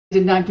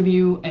did not give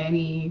you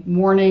any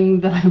warning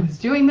that I was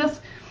doing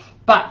this,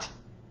 but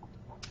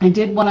I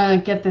did want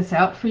to get this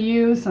out for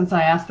you since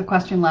I asked the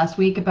question last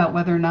week about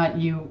whether or not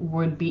you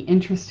would be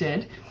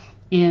interested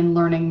in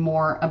learning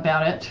more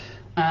about it.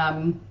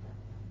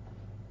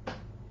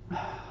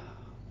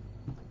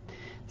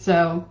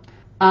 So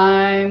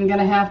I'm going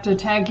to have to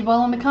tag you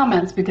all in the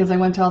comments because I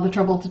went to all the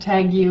trouble to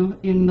tag you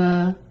in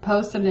the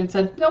post and it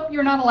said, nope,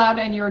 you're not allowed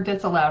and you're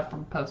disallowed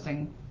from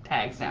posting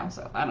tags now.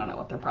 So I don't know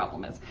what their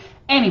problem is.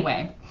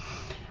 Anyway,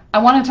 I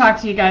want to talk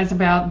to you guys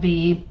about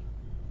the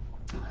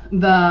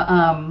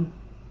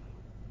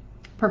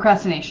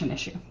procrastination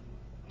issue.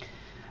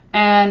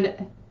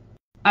 And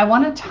I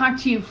want to talk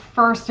to you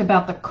first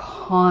about the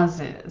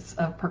causes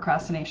of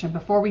procrastination.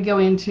 Before we go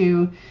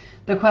into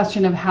the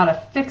question of how to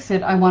fix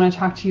it, I want to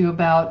talk to you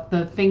about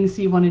the things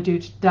you want to do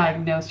to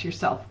diagnose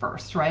yourself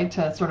first, right?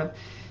 To sort of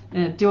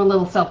do a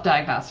little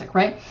self-diagnostic,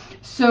 right?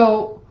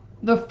 So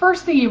the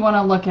first thing you want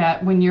to look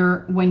at when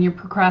you're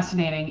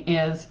procrastinating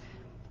is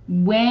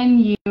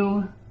when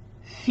you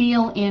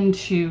feel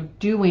into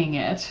doing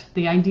it,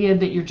 the idea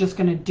that you're just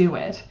going to do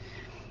it,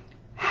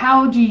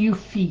 how do you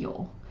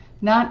feel?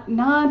 Not,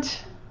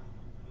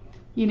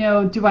 you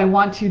know, do I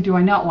want to, do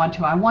I not want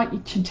to? I want you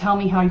to tell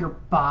me how your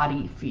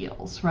body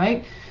feels,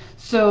 right?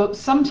 So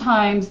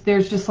sometimes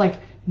there's just like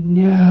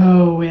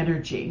no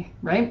energy,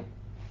 right?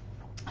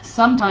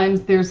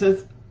 Sometimes there's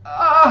this,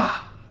 I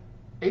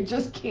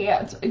just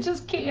can't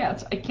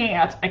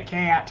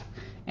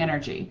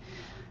energy.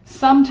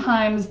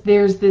 Sometimes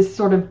there's this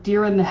sort of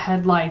deer in the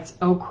headlights,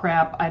 oh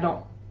crap, and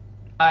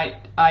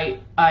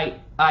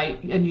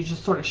you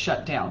just sort of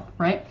shut down,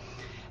 right?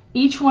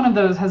 Each one of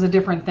those has a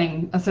different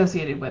thing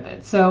associated with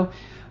it. So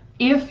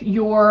if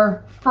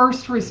your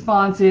first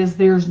response is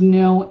there's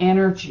no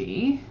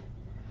energy,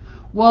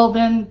 well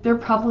then there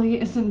probably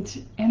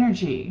isn't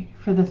energy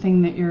for the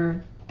thing that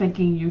you're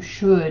thinking you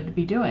should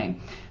be doing.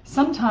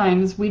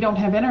 Sometimes we don't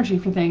have energy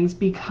for things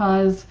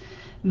because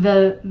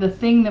the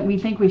thing that we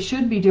think we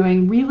should be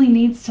doing really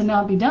needs to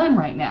not be done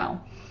right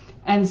now.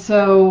 And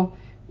so,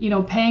 you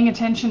know, paying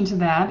attention to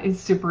that is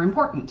super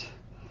important.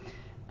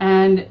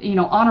 And, you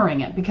know,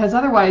 honoring it, because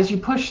otherwise you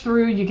push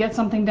through, you get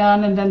something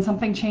done, and then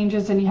something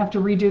changes and you have to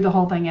redo the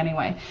whole thing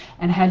anyway.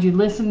 And had you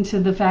listened to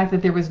the fact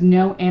that there was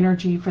no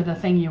energy for the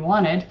thing you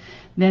wanted,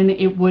 then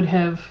it would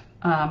have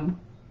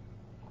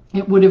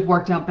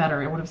worked out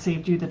better. It would have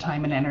saved you the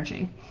time and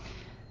energy.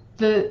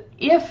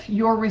 If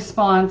your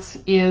response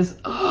is,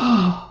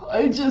 oh,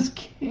 I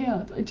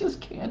can't,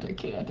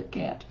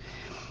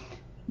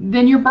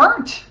 then you're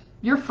burnt.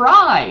 You're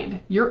fried,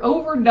 you're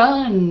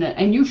overdone,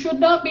 and you should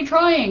not be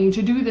trying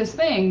to do this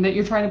thing that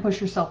you're trying to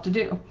push yourself to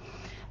do.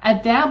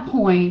 At that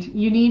point,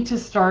 you need to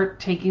start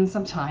taking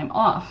some time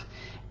off.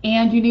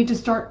 And you need to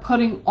start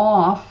putting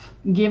off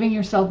giving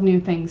yourself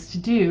new things to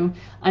do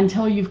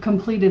until you've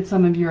completed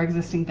some of your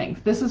existing things.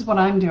 This is what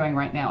I'm doing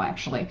right now,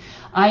 actually.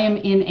 I am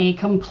in a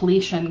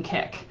completion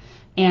kick,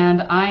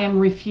 and I am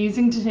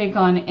refusing to take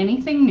on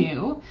anything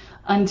new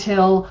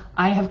until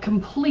I have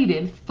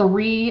completed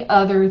 3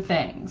 other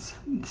things.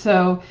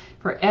 So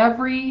for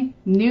every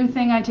new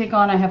thing I take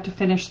on, I have to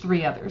finish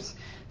 3 others.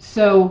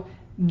 So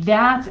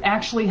that's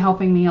actually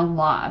helping me a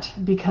lot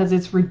because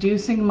it's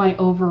reducing my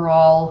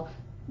overall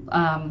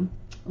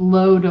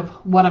load of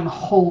what I'm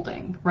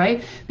holding,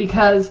 right?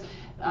 Because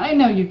I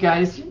know you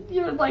guys,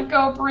 you're like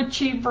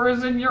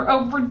overachievers and you're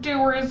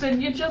overdoers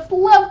and you just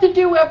love to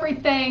do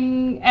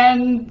everything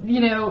and, you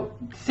know,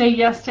 say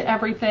yes to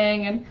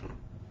everything, and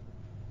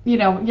you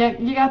know,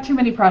 you got too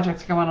many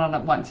projects going on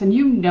at once, and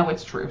you know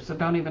it's true, so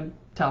don't even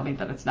tell me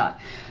that it's not.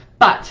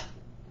 But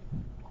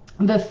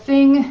the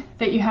thing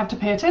that you have to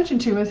pay attention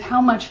to is how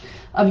much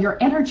of your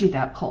energy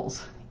that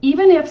pulls.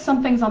 Even if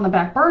something's on the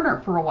back burner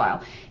for a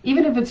while,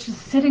 even if it's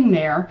just sitting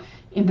there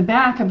in the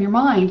back of your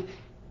mind,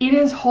 it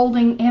is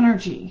holding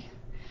energy.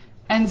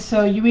 And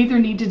so you either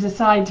need to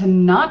decide to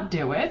not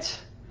do it,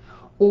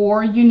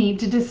 or you need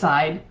to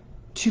decide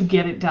to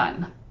get it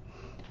done.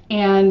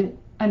 And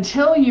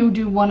until you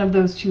do one of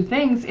those 2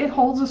 things, it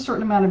holds a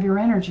certain amount of your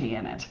energy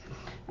in it.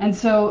 And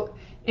so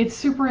it's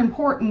super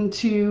important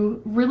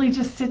to really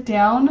just sit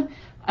down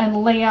and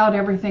lay out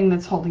everything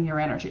that's holding your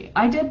energy.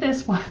 I did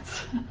this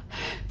once.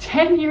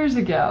 10 years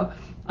ago,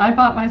 I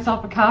bought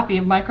myself a copy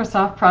of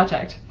Microsoft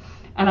Project,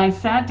 and I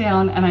sat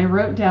down and I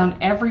wrote down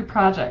every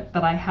project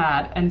that I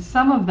had, and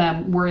some of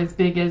them were as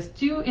big as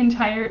do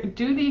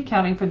the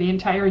accounting for the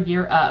entire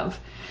year of.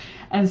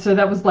 And so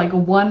that was like a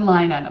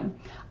 1-line item.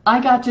 I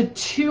got to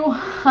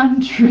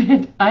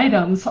 200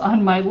 items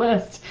on my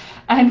list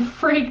and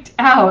freaked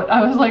out.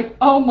 I was like,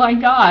 oh my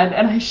God.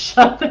 And I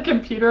shut the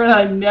computer and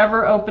I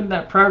never opened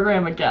that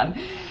program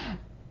again.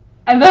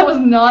 And that was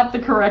not the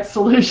correct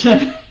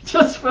solution,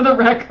 just for the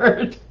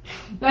record.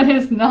 That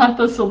is not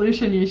the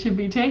solution you should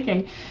be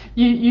taking.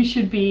 You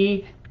should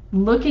be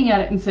looking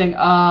at it and saying,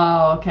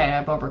 oh, okay,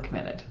 I've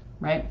overcommitted,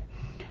 right?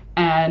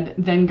 And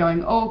then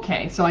going,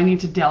 okay, so I need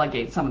to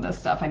delegate some of this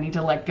stuff. I need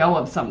to let go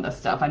of some of this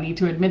stuff. I need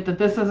to admit that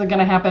this isn't going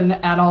to happen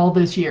at all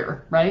this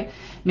year, right?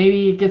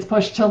 Maybe it gets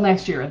pushed till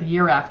next year or the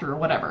year after or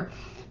whatever.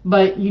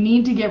 But you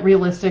need to get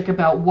realistic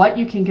about what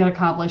you can get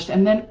accomplished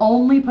and then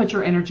only put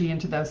your energy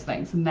into those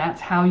things. And that's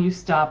how you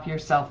stop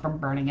yourself from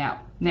burning out.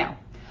 Now,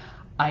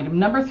 item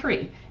number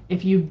 3,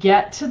 if you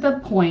get to the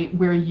point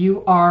where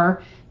you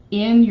are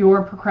in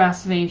your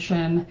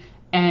procrastination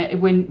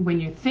and when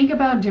you think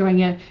about doing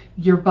it,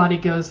 your body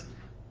goes,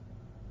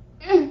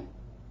 I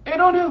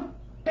don't know,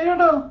 I don't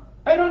know,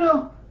 I don't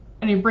know.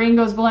 And your brain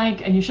goes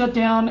blank and you shut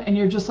down and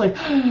you're just like,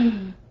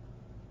 and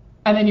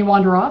then you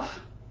wander off.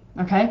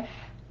 Okay?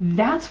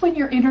 That's when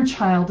your inner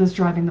child is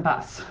driving the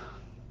bus.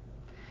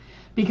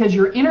 Because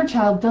your inner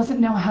child doesn't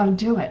know how to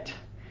do it.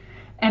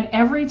 And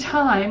every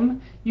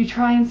time you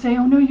try and say,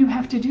 oh no, you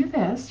have to do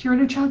this, your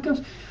inner child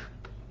goes,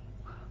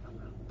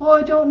 well,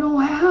 I don't know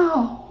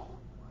how.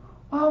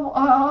 Oh,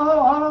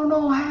 I don't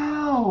know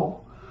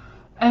how.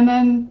 And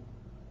then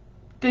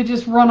they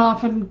just run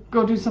off and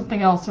go do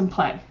something else and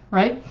play,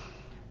 right?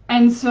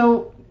 And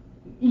so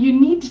you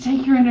need to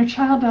take your inner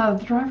child out of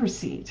the driver's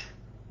seat.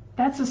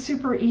 That's a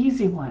super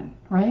easy one,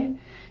 right?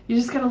 You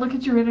just got to look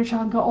at your inner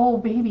child and go, oh,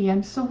 baby,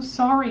 I'm so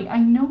sorry. I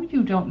know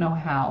you don't know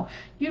how.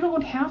 You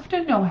don't have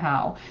to know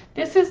how.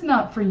 This is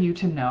not for you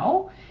to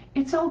know.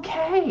 It's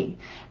okay.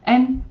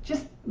 And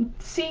just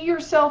see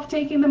yourself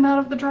taking them out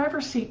of the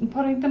driver's seat and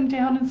putting them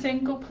down and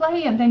saying, go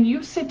play. And then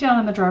you sit down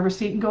in the driver's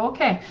seat and go,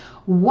 okay,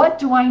 what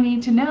do I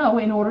need to know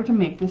in order to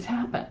make this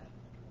happen?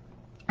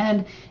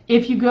 And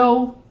if you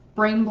go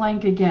brain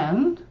blank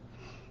again,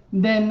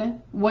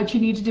 then what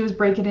you need to do is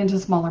break it into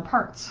smaller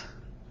parts,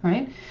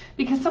 right?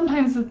 Because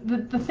sometimes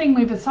the thing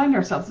we've assigned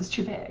ourselves is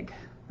too big,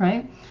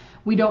 right?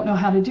 We don't know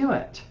how to do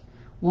it.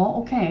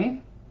 Well,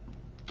 okay,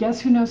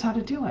 guess who knows how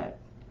to do it?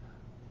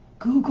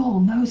 Google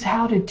knows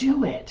how to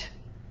do it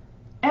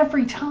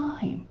every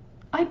time.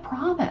 I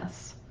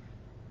promise.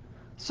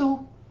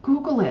 So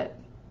Google it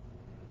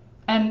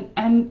and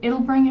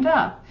it'll bring it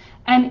up.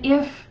 And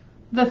if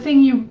the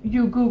thing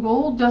you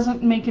Google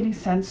doesn't make any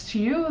sense to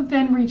you,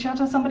 then reach out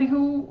to somebody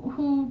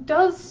who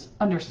does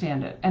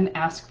understand it and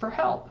ask for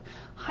help.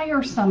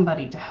 Hire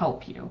somebody to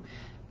help you.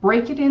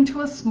 Break it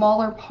into a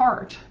smaller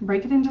part.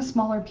 Break it into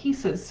smaller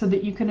pieces so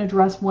that you can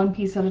address one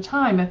piece at a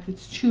time if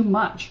it's too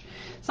much.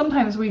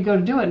 Sometimes we go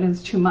to do it and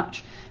it's too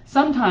much.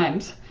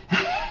 Sometimes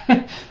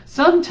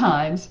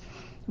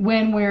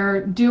when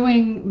we're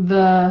doing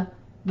the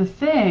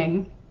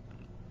thing,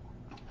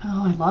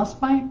 oh, I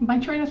lost my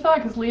train of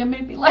thought because Leah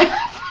made me laugh.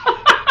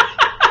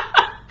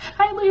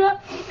 Hi,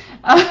 Leah.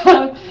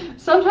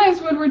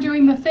 Sometimes when we're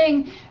doing the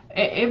thing,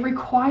 it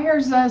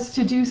requires us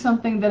to do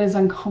something that is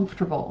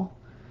uncomfortable,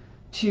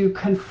 to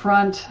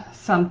confront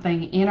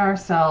something in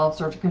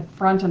ourselves or to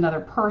confront another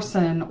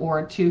person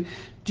or to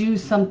do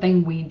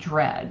something we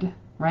dread,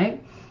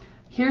 right?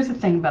 Here's the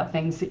thing about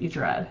things that you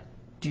dread.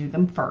 Do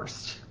them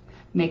first.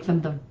 Make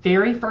them the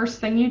very first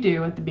thing you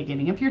do at the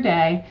beginning of your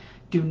day.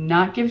 Do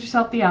not give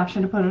yourself the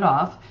option to put it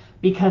off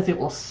because it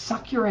will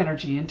suck your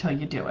energy until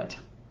you do it.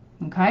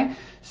 Okay?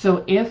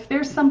 So if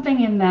there's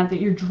something in that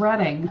you're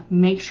dreading,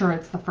 make sure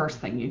it's the first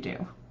thing you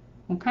do.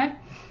 Okay?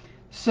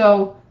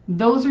 So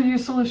those are your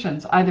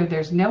solutions. Either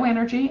there's no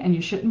energy and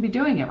you shouldn't be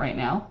doing it right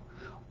now,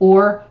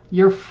 or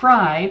you're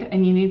fried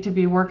and you need to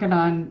be working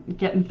on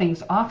getting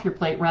things off your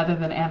plate rather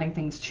than adding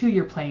things to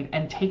your plate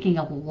and taking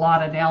a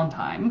lot of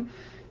downtime.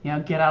 You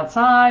know, get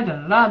outside,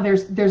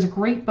 There's a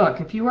great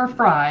book. If you are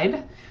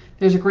fried,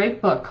 there's a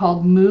great book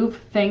called Move,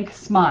 Think,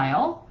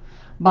 Smile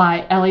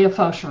by Elia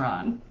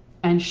Faucheron.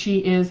 And she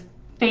is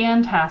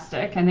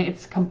fantastic, and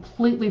it's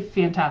completely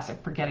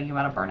fantastic for getting you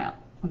out of burnout.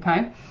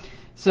 Okay?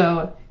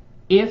 So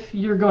if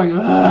you're going,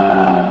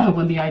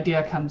 when the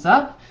idea comes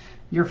up,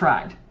 you're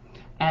fried.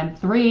 And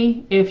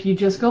 3, if you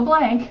just go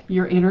blank,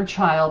 your inner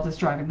child is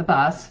driving the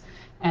bus,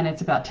 and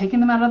it's about taking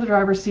them out of the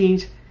driver's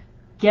seat,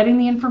 getting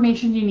the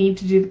information you need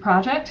to do the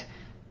project,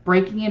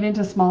 breaking it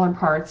into smaller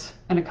parts,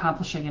 and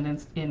accomplishing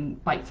it in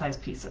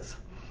bite-sized pieces.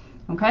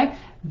 Okay?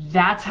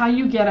 That's how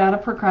you get out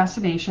of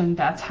procrastination.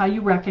 That's how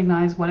you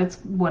recognize what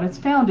it's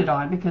founded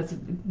on, because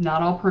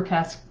not all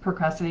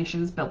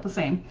procrastination is built the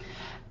same.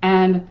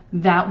 And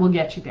that will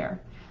get you there.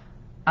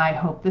 I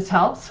hope this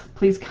helps.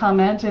 Please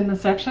comment in the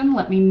section.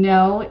 Let me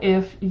know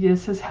if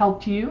this has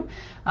helped you.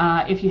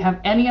 If you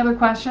have any other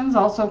questions,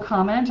 also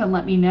comment and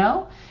let me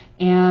know.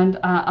 And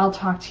I'll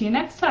talk to you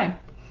next time.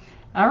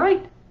 All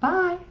right.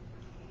 Bye.